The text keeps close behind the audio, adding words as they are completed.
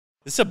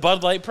This is a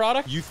Bud Light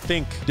product? You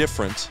think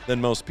different than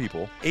most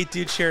people. 8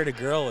 dudes shared a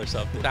girl or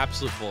something.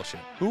 Absolute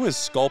bullshit. Who is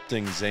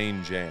sculpting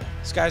Zain Jam?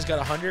 This guy's got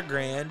 100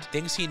 grand,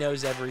 thinks he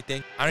knows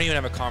everything. I don't even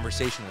have a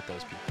conversation with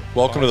those people.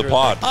 Welcome to the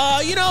pod.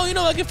 You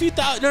know, like a few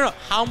thousand. No,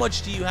 how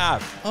much do you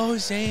have? Oh,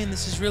 Zain,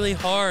 this is really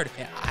hard.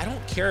 And I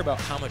don't care about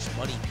how much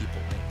money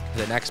people make.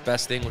 The next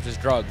best thing, which is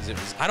drugs.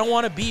 I don't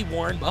want to be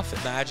Warren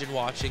Buffett. Imagine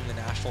watching the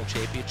national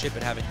championship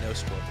and having no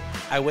scoreboard.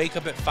 I wake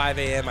up at 5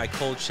 a.m., I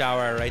cold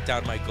shower, I write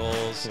down my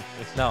goals.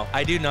 No,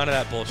 I do none of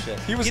that bullshit.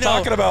 He was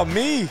talking about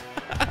me.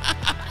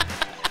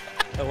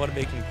 I want to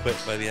make him quit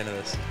by the end of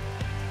this.